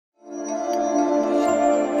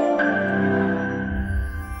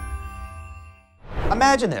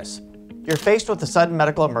Imagine this. You're faced with a sudden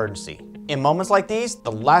medical emergency. In moments like these,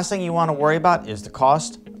 the last thing you want to worry about is the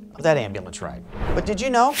cost of that ambulance ride. But did you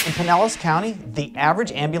know in Pinellas County, the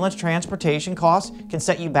average ambulance transportation cost can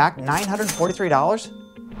set you back $943?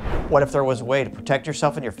 What if there was a way to protect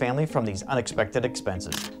yourself and your family from these unexpected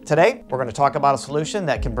expenses? Today, we're going to talk about a solution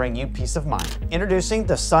that can bring you peace of mind. Introducing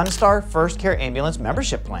the Sunstar First Care Ambulance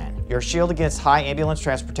Membership Plan, your shield against high ambulance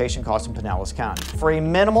transportation costs in Pinellas County. For a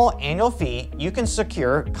minimal annual fee, you can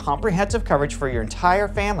secure comprehensive coverage for your entire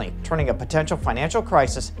family, turning a potential financial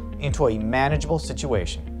crisis into a manageable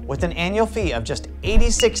situation. With an annual fee of just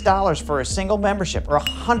 $86 for a single membership or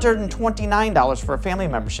 $129 for a family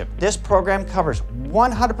membership, this program covers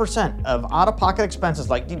 100% of out-of-pocket expenses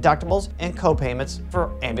like deductibles and co-payments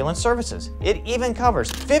for ambulance services. It even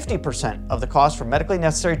covers 50% of the cost for medically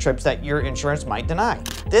necessary trips that your insurance might deny.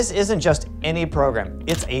 This isn't just any program,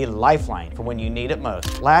 it's a lifeline for when you need it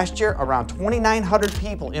most. Last year, around 2,900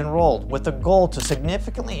 people enrolled with the goal to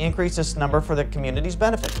significantly increase this number for the community's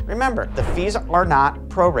benefit. Remember, the fees are not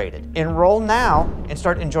prorated. Enroll now and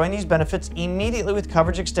start enjoying these benefits immediately with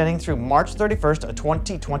coverage extending through March 31st of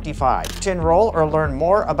 2025. To enroll or learn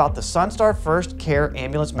more about the Sunstar First Care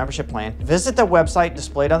Ambulance Membership Plan, visit the website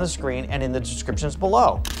displayed on the screen and in the descriptions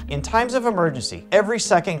below. In times of emergency, every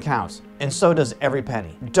second counts, and so does every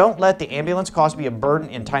penny. Don't let the ambulance cost be a burden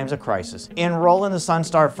in times of crisis. Enroll in the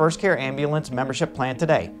Sunstar First Care Ambulance Membership Plan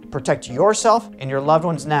today. Protect yourself and your loved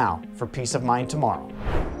ones now for peace of mind tomorrow.